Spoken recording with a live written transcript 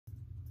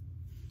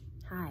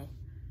Hi.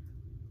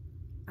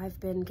 I've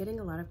been getting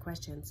a lot of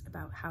questions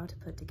about how to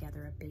put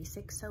together a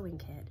basic sewing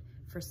kit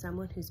for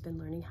someone who's been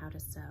learning how to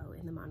sew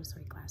in the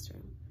Montessori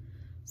classroom.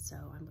 So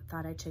I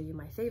thought I'd show you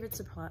my favorite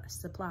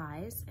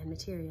supplies and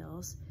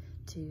materials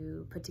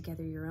to put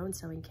together your own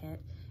sewing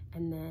kit,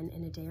 and then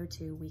in a day or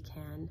two we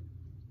can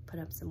put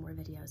up some more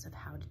videos of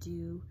how to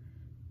do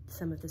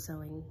some of the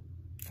sewing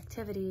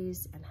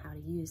activities and how to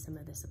use some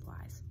of the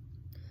supplies.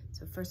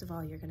 So first of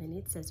all, you're going to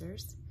need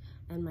scissors,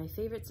 and my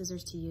favorite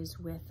scissors to use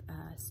with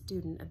a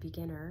student, a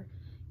beginner,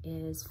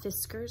 is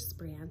Fiskars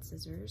brand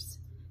scissors.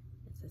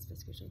 It says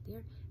Fiskars right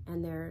there,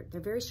 and they're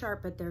very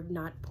sharp, but they're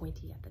not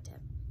pointy at the tip.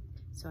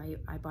 So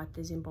I bought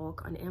these in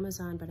bulk on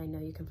Amazon, but I know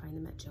you can find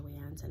them at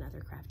Joann's and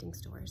other crafting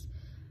stores.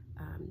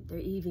 They're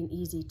even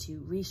easy to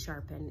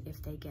resharpen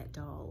if they get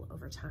dull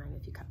over time.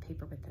 If you cut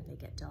paper with them, they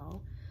get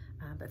dull.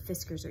 But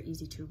Fiskars are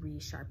easy to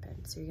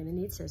resharpen. So you're gonna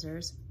need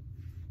scissors.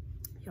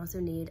 You also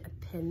need a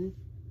pin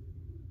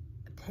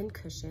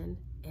cushion,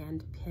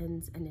 and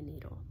pins and a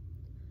needle.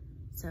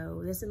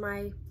 So this is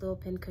my little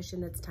pin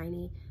cushion that's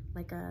tiny,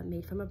 like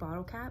made from a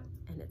bottle cap,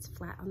 and it's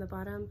flat on the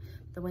bottom.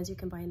 The ones you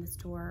can buy in the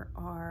store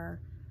are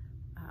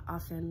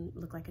often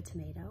look like a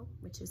tomato,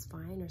 which is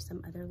fine, or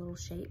some other little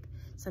shape.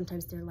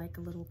 Sometimes they're like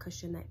a little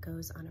cushion that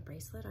goes on a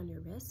bracelet on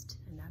your wrist,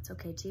 and that's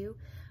okay too.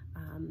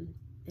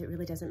 It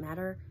really doesn't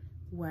matter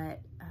what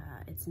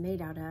it's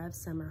made out of.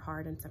 Some are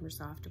hard and some are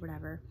soft or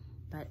whatever,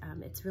 but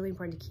it's really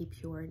important to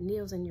keep your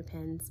needles and your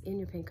pins in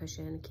your pin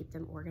cushion and keep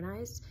them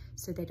organized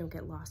so they don't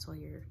get lost while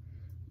you're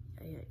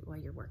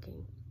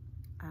working.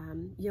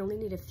 You only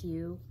need a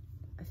few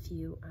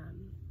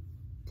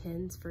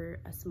pins for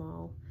a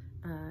small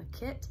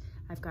kit.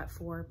 I've got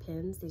 4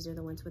 pins. These are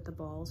the ones with the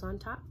balls on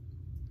top.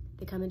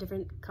 They come in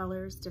different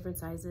colors, different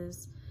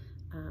sizes.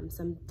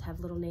 Some have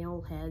little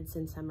nail heads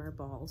and some are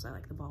balls. I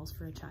like the balls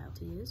for a child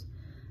to use.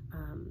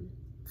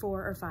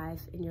 4 or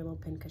 5 in your little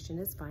pin cushion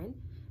is fine.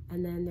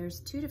 And then there's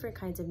 2 different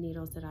kinds of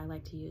needles that I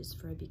like to use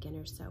for a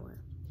beginner sewer.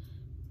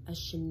 A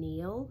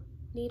chenille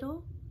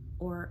needle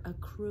or a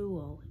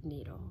crewel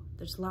needle.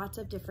 There's lots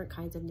of different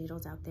kinds of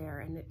needles out there,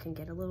 and it can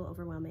get a little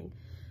overwhelming.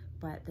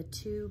 But the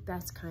 2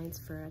 best kinds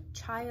for a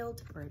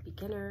child or a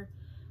beginner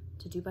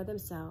to do by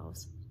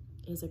themselves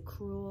is a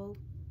crewel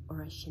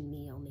or a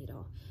chenille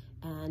needle.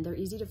 And they're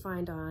easy to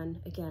find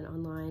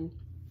online,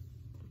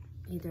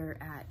 either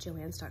at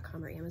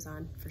Joann's.com or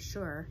Amazon for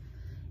sure.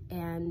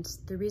 And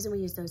the reason we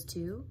use those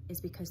 2 is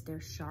because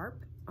they're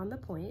sharp on the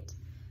point,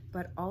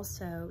 but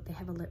also they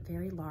have a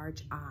very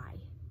large eye.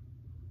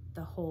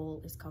 The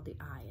hole is called the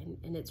eye,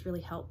 and it's really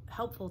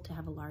helpful to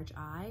have a large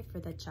eye for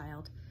the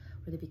child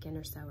or the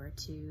beginner sewer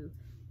to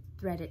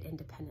thread it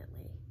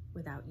independently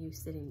without you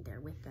sitting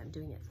there with them,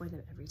 doing it for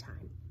them every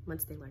time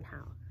once they learn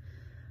how.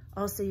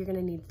 Also, you're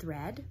gonna need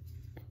thread.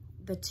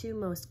 The 2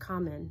 most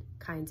common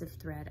kinds of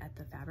thread at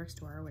the fabric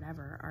store or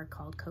whatever are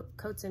called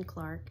Coats &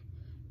 Clark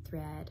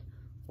thread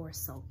or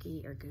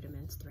Sulky or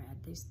Gutermann's thread.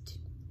 These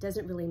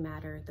doesn't really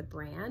matter the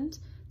brand.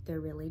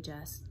 They're really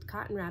just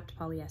cotton wrapped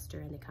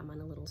polyester, and they come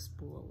on a little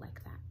spool like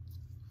that.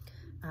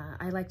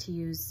 I like to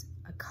use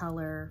a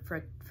color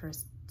for a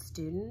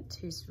student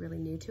who's really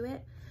new to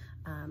it,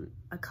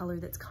 a color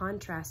that's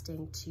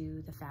contrasting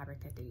to the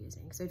fabric that they're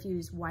using. So if you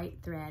use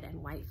white thread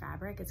and white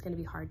fabric, it's gonna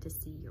be hard to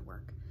see your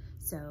work.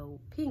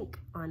 So pink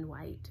on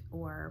white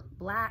or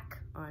black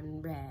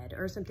on red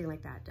or something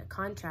like that. A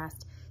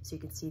contrast so you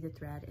can see the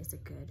thread is a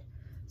good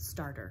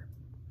starter.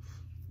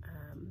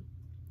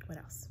 What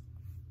else?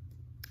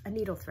 A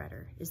needle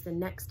threader is the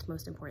next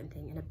most important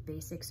thing in a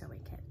basic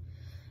sewing kit.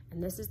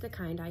 And this is the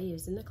kind I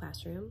use in the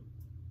classroom.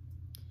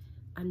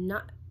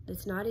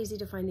 It's not easy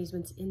to find these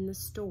ones in the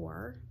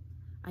store.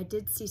 I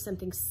did see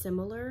something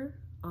similar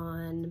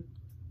on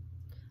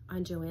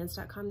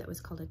Joann's.com that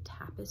was called a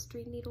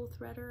tapestry needle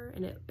threader,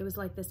 and it was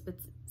like this but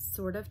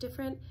sort of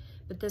different,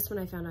 but this one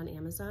I found on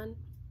Amazon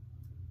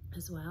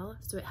as well.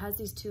 So it has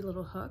these 2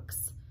 little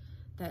hooks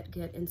that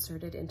get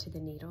inserted into the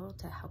needle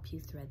to help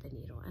you thread the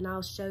needle, and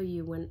I'll show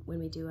you when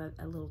we do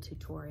a little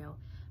tutorial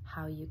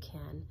how you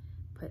can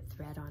put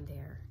thread on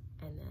there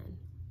and then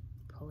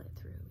pull it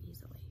through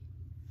easily.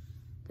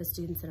 The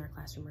students in our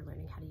classroom are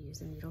learning how to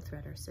use a needle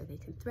threader so they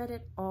can thread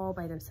it all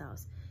by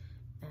themselves.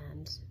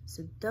 And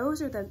so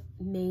those are the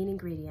main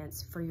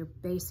ingredients for your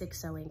basic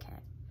sewing kit.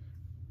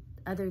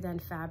 Other than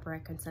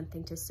fabric and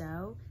something to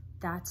sew,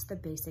 that's the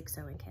basic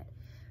sewing kit.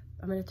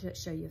 I'm going to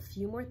show you a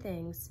few more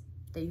things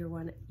that you're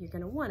going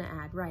to want to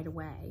add right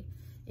away,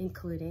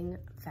 including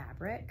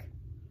fabric.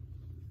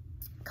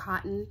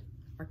 Cotton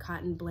or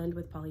cotton blend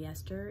with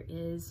polyester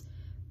is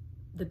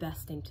the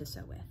best thing to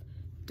sew with.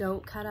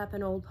 Don't cut up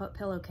an old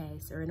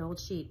pillowcase or an old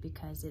sheet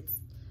because it's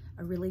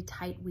a really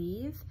tight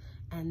weave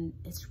and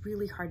it's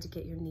really hard to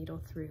get your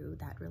needle through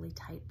that really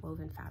tight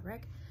woven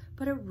fabric.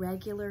 But a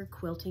regular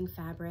quilting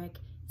fabric,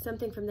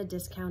 something from the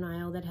discount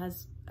aisle that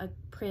has a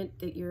print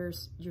that your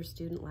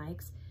student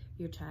likes,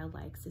 your child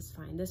likes, is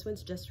fine. This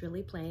one's just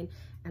really plain,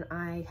 and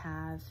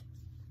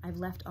I've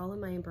left all of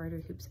my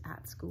embroidery hoops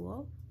at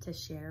school to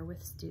share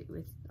with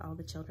all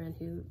the children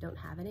who don't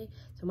have any.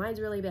 So mine's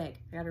really big.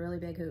 I got a really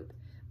big hoop.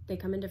 They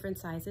come in different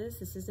sizes.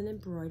 This is an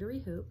embroidery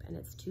hoop, and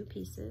it's 2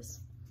 pieces.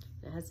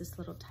 It has this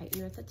little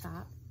tightener at the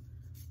top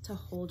to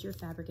hold your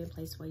fabric in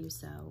place while you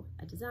sew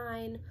a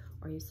design,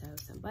 or you sew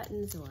some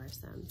buttons or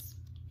some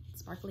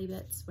sparkly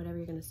bits, whatever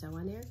you're gonna sew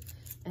on there.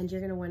 And you're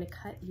gonna wanna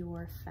cut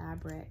your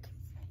fabric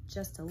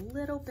just a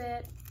little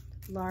bit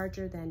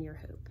larger than your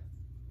hoop.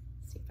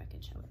 Let's see if I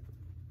can show it.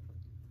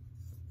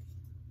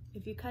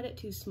 If you cut it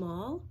too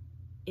small,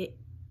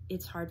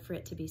 it's hard for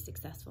it to be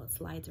successful. It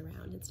slides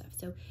around and stuff.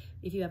 So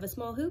if you have a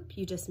small hoop,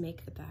 you just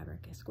make the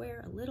fabric a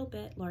square a little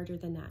bit larger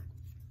than that.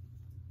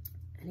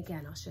 And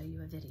again, I'll show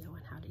you a video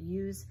on how to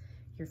use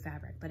your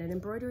fabric. But an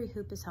embroidery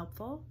hoop is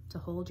helpful to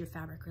hold your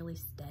fabric really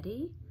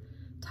steady,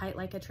 tight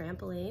like a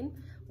trampoline,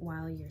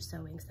 while you're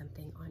sewing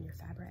something on your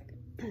fabric.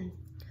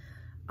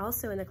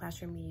 Also in the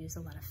classroom, we use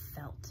a lot of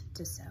felt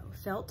to sew.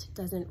 Felt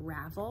doesn't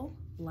ravel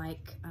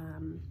like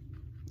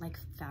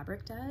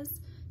fabric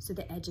does, so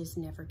the edges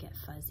never get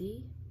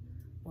fuzzy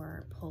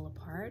or pull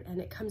apart, and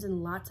it comes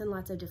in lots and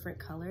lots of different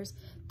colors.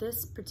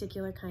 This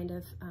particular kind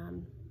of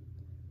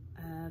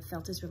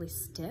felt is really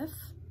stiff,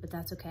 but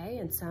that's okay,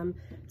 and some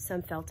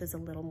felt is a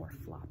little more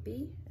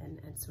floppy and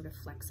sort of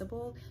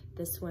flexible.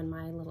 This one,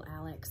 my little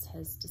Alex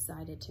has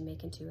decided to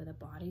make into the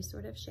body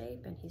sort of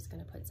shape, and he's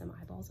gonna put some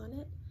eyeballs on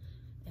it,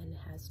 and it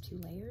has 2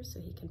 layers, so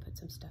he can put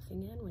some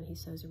stuffing in when he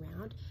sews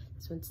around.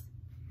 This one's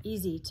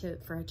easy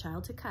for a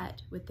child to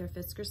cut with their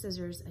Fiskars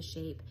scissors, a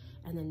shape,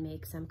 and then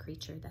make some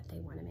creature that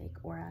they want to make,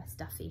 or a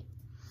stuffy.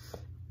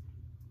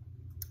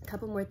 A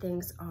couple more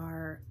things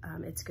are,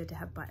 it's good to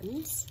have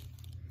buttons.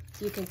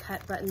 So you can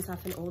cut buttons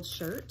off an old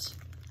shirt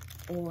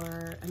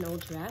or an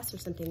old dress or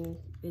something.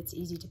 It's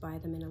easy to buy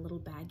them in a little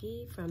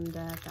baggie from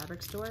the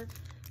fabric store,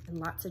 and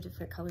lots of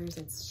different colors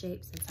and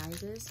shapes and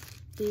sizes.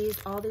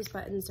 All these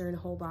buttons are in a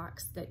whole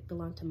box that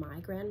belonged to my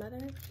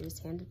grandmother. She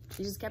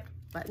just kept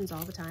buttons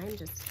all the time,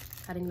 just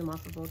cutting them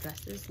off of old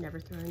dresses, never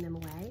throwing them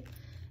away.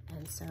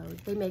 And so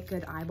they make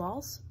good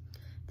eyeballs.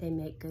 They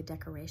make good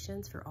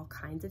decorations for all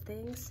kinds of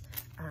things.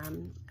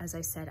 As I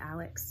said,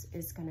 Alex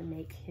is gonna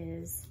make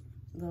his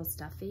little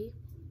stuffy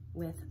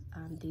with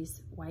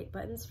these white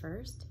buttons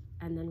first,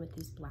 and then with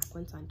these black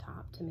ones on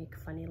top to make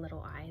funny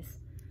little eyes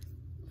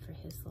for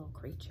his little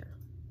creature.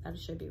 That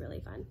should be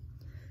really fun.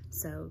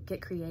 So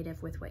get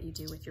creative with what you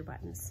do with your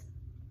buttons.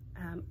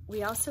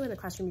 We also in the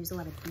classroom use a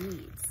lot of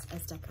beads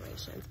as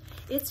decorations.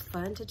 It's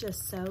fun to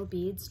just sew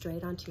beads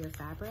straight onto your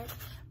fabric,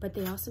 but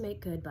they also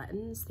make good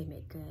buttons, they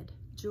make good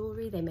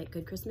jewelry, they make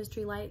good Christmas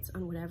tree lights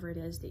on whatever it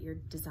is that you're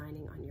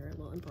designing on your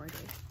little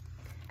embroidery.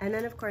 And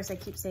then of course, I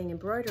keep saying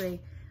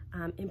embroidery,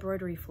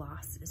 embroidery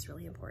floss is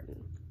really important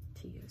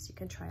to use. You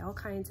can try all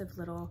kinds of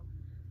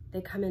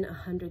they come in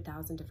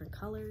 100,000 different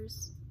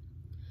colors,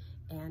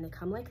 and they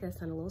come like this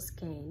on a little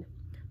skein.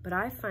 But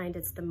I find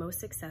it's the most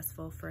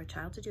successful for a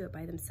child to do it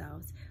by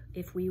themselves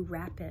if we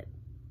wrap it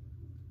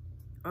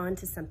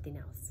onto something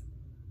else,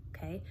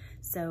 okay?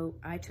 So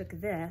I took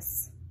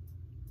this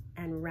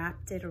and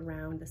wrapped it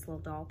around this little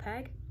doll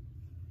peg.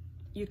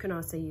 You can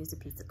also use a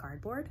piece of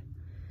cardboard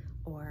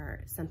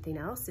or something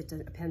else, a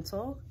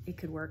pencil, it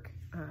could work.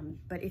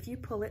 But if you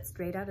pull it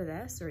straight out of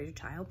this, or your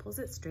child pulls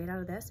it straight out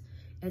of this,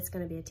 it's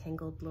gonna be a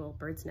tangled little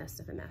bird's nest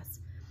of a mess.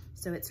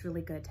 So it's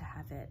really good to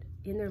have it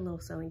in their little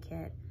sewing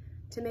kit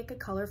to make a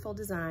colorful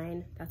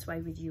design. That's why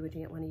you would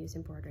want to use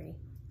embroidery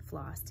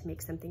floss to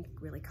make something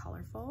really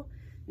colorful,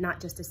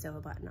 not just to sew a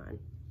button on,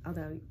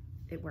 although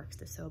it works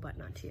to sew a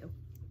button on too.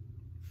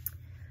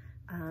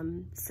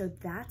 So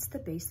that's the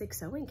basic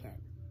sewing kit.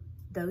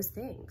 Those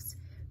things,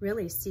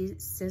 really,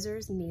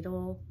 scissors,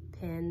 needle,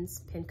 pins,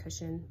 pin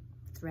cushion,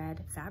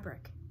 thread,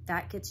 fabric.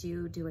 That gets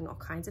you doing all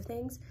kinds of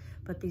things,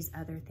 but these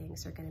other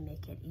things are gonna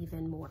make it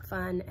even more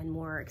fun and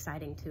more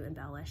exciting to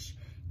embellish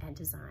and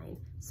design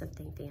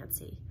something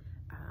fancy.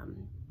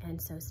 And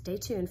so stay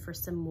tuned for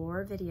some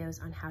more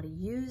videos on how to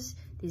use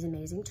these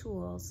amazing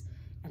tools,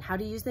 and how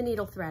to use the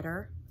needle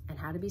threader, and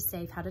how to be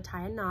safe, how to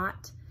tie a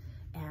knot,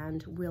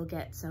 and we'll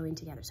get sewing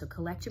together. So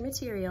collect your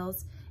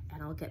materials,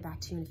 and I'll get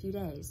back to you in a few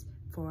days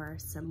for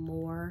some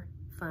more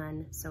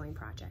fun sewing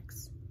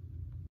projects.